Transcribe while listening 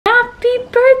Happy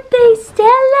birthday,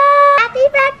 Stella! Happy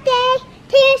birthday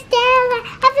to you, Stella!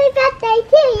 Happy birthday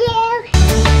to you!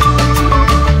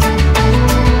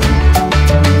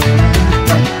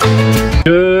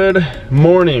 Good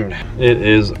morning. It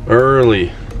is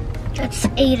early. It's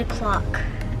 8 o'clock.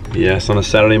 Yes, on a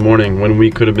Saturday morning when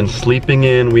we could have been sleeping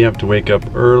in. We have to wake up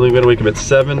early. We gotta wake up at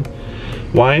 7.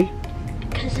 Why?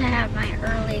 Because I have my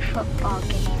early football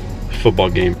game.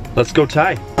 Football game. Let's go,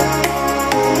 Ty.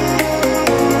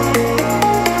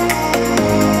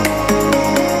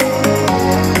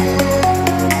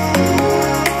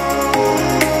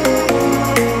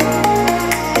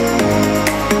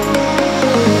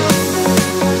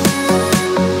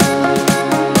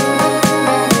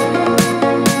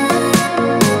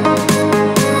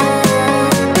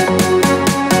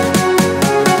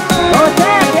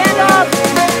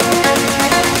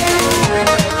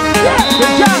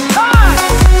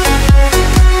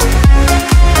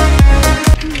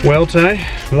 Well, Ty,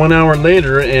 1 hour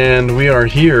later and we are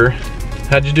here.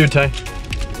 How'd you do, Ty?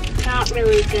 Not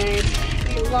really good.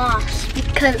 We lost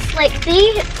because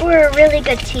they were a really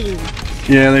good team.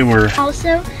 Yeah, they were.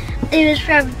 Also, it was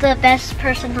from the best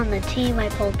person on the team I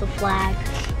pulled the flag.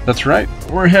 That's right.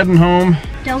 We're heading home.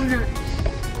 Donuts.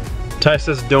 Ty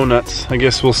says donuts. I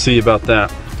guess we'll see about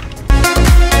that.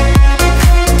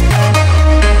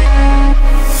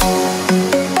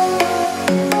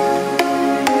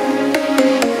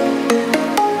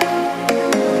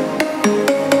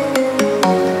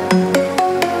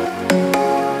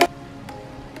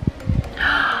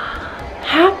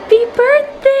 Happy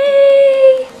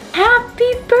birthday!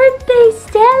 Happy birthday,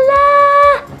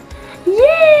 Stella!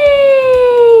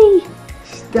 Yay!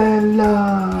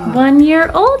 Stella! 1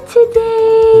 year old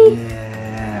today!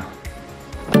 Yeah.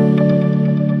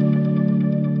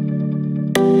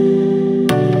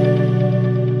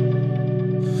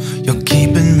 You're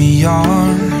keeping me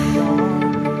on.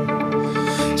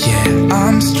 Yeah,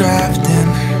 I'm strapped in,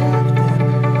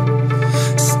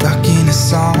 stuck in a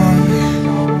song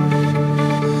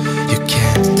you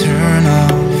can't turn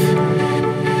off.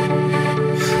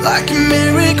 Like a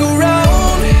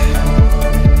merry-go-round,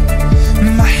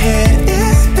 my head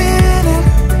is spinning.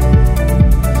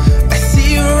 I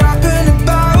see you rapping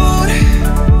about,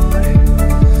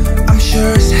 I'm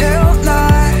sure as hell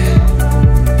not.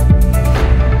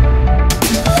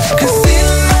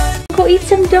 Go eat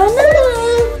some donuts?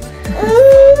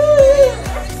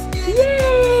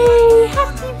 Yay!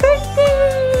 Happy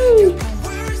birthday!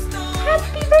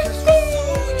 Happy birthday!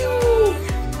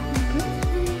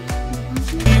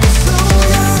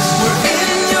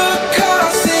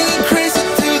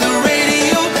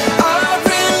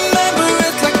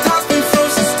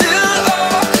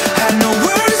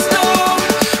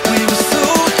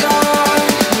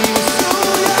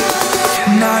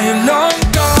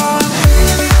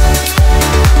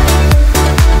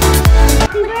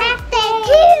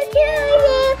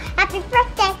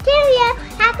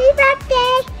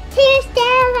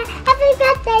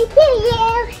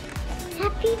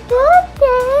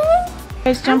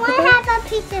 Guys, jump I want to have a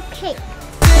piece of cake.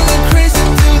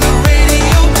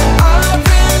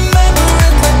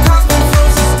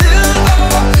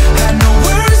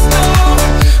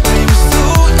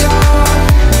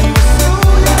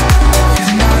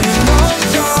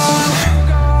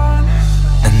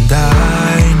 And I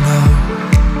know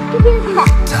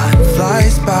time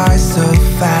flies by so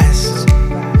fast.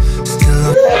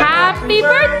 Still Happy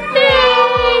birthday!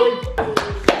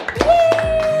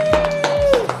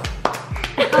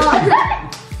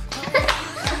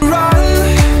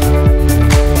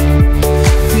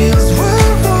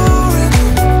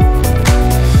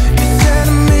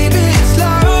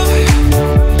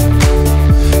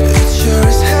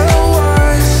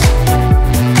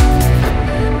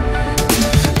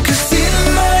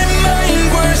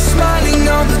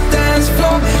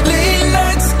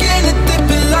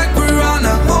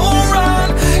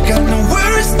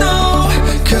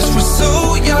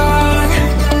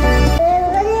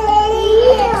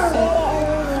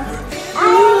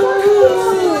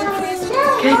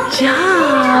 Good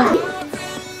job!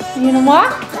 You gonna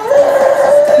walk?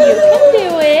 You can do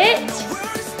it!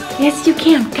 Yes, you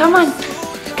can. Come on.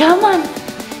 Come on.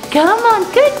 Come on.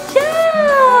 Good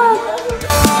job!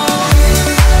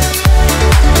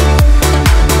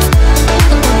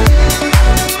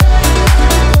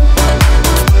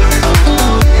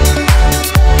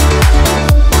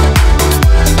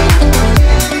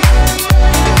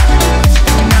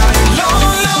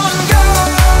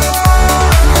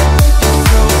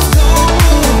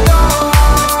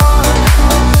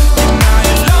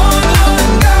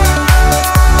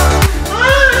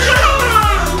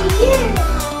 Yeah.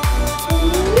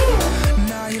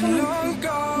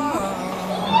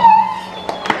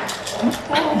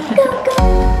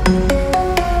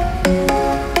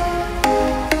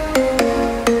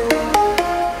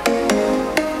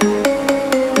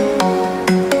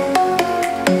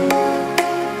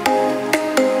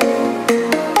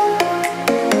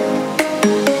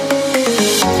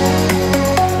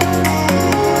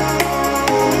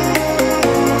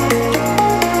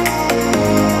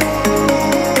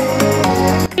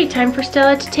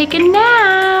 Stella to take a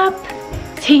nap.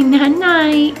 Say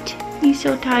night-night. He's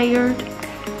so tired.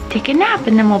 Take a nap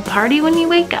and then we'll party when you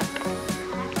wake up.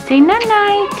 Say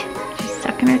night-night. She's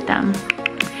sucking her thumb.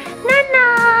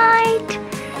 Night-night.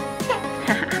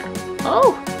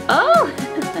 Oh, oh.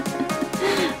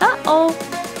 Uh-oh.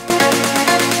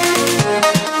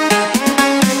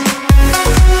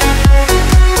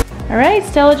 All right,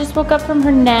 Stella just woke up from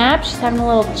her nap. She's having a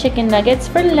little chicken nuggets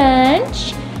for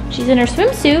lunch. She's in her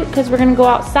swimsuit because we're gonna go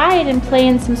outside and play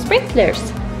in some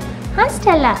sprinklers. Huh,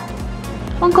 Stella?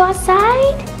 Wanna go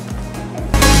outside?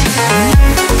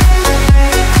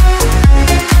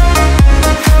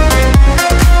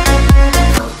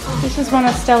 This is one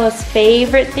of Stella's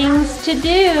favorite things to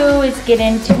do, is get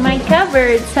into my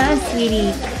cupboards, huh,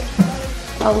 sweetie?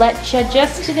 I'll let you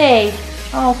just today.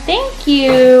 Oh, thank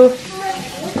you.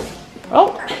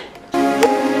 Oh.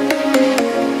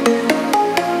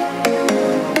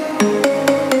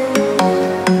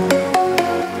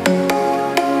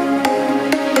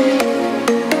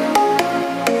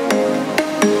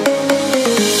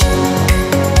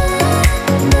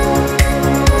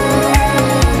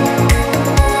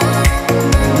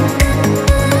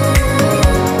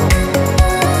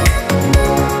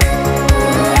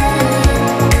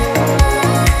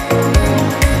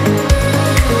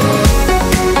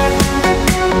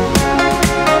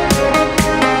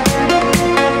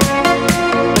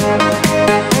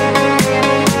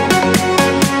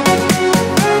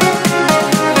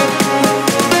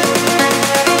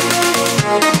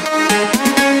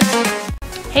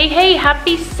 Hey,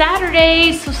 happy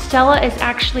Saturday. So Stella is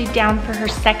actually down for her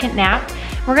second nap.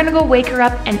 We're gonna go wake her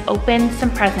up and open some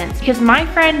presents because my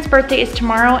friend's birthday is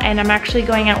tomorrow and I'm actually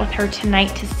going out with her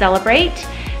tonight to celebrate.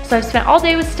 So I've spent all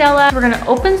day with Stella. We're gonna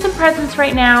open some presents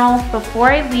right now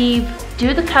before I leave,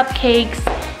 do the cupcakes,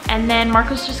 and then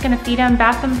Marco's just gonna feed him,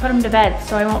 bath him, put him to bed,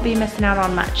 so I won't be missing out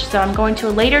on much. So I'm going to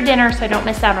a later dinner so I don't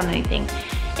miss out on anything.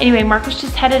 Anyway, Marco's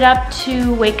just headed up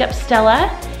to wake up Stella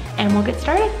and we'll get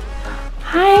started.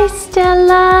 Hi,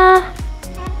 Stella.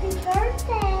 Happy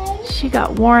birthday. She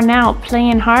got worn out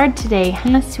playing hard today,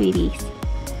 huh, sweeties?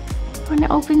 Wanna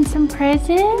open some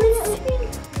presents?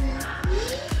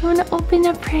 Wanna open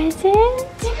a present?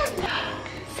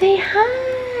 Say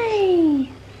hi.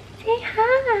 Say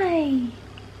hi.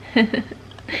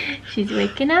 She's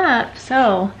waking up,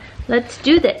 so let's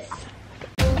do this.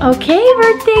 Okay,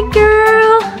 birthday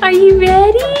girl, are you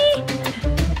ready?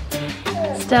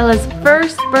 Stella's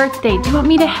first birthday. Do you want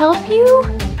me to help you?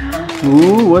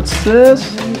 Ooh, what's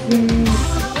this?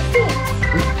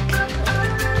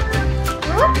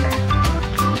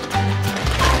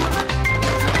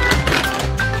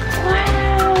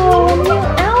 Wow, a new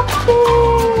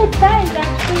outfit. That is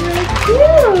actually really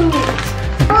cute.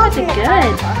 Oh, that's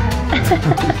good.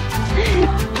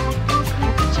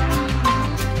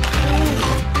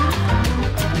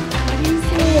 What is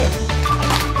it?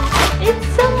 It's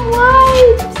some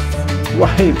wipes.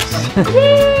 Wipes.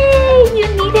 Yay! You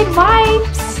needed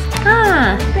wipes.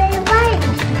 Huh? They like.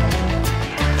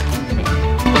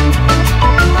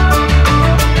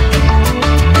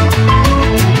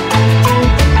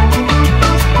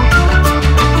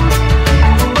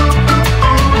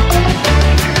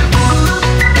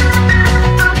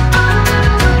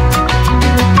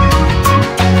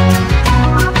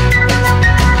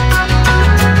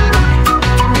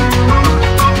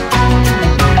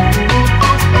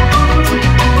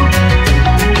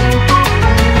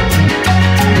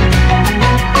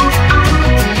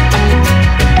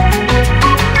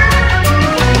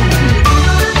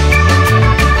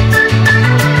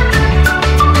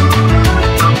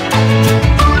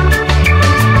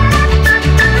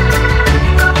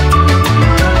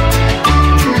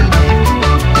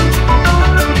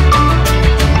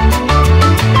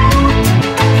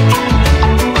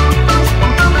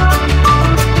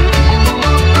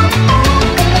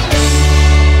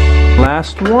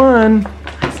 Last one.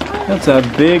 That's a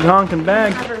big honking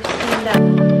bag.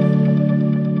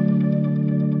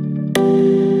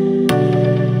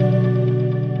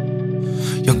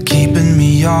 You're keeping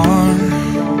me on.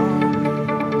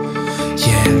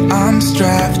 Yeah, I'm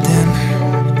strapped in,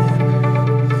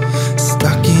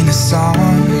 stuck in a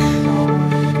song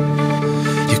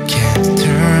you can't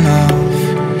turn off.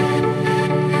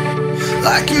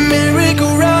 Like a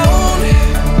merry-go-round,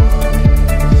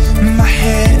 my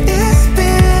head is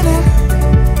spinning.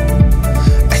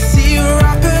 I see you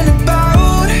rapping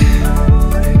about,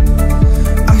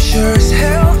 I'm sure as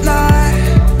hell not.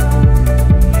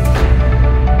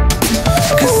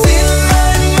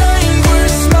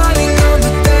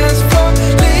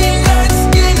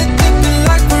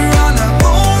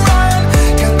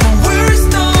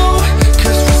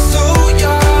 So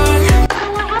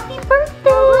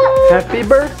Happy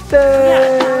birthday!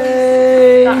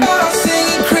 I'm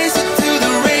singing crazy to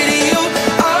the radio.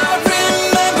 I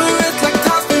remember it like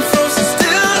time's been frozen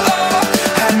still. Oh,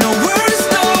 had no words,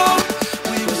 no.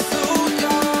 We were so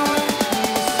young.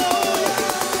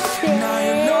 Now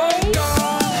you're long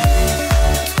gone.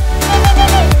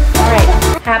 Alright.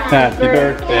 Happy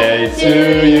birthday to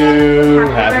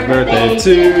you. Happy birthday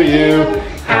to you.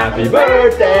 Happy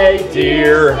birthday,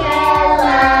 dear.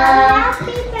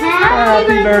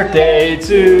 Happy birthday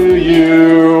to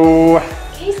you.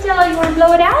 Okay, Stella, you want to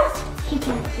blow it out?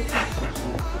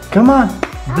 Come on,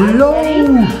 blow.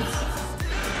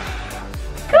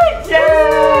 Good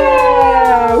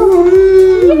job!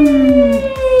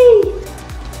 Yay!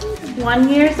 1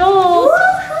 year old.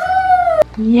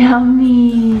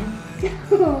 Yummy.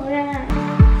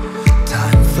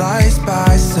 Time flies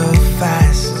by so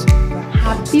fast.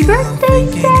 Happy birthday,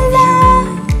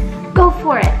 Stella. Go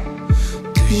for it.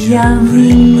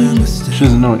 Yummy. She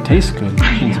doesn't know it tastes good.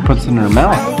 She just puts it in her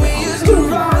mouth.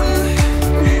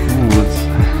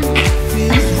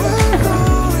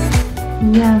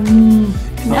 Yummy.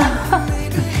 No.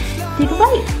 Take a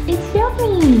bite. It's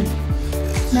yummy.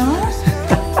 No?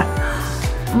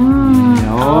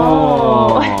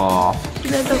 Oh. She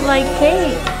doesn't like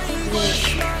cake.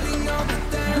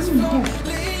 Yummy.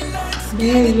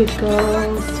 There you go,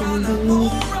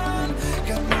 sweetie.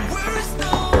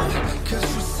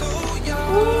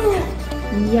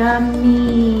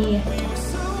 Yummy.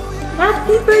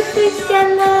 Happy birthday,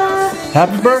 Stella.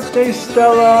 Happy birthday,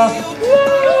 Stella.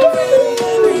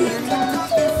 Yay!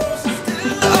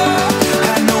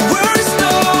 Had no words,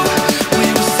 no. We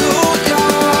were so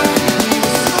young.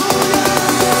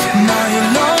 Now you're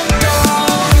long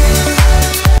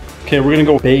gone. Okay, we're gonna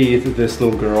go bathe this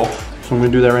little girl. So I'm gonna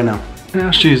do that right now.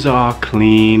 Now she's all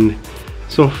clean.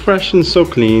 So fresh and so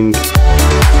clean.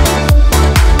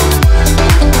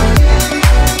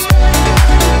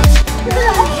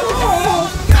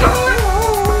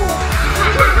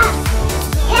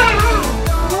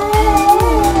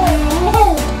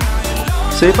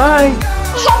 Say bye.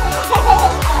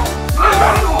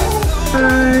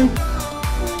 Bye.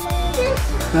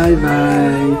 Bye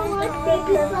bye.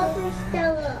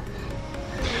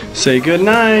 Say good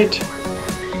night.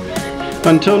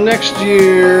 Until next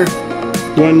year,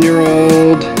 1 year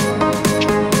old.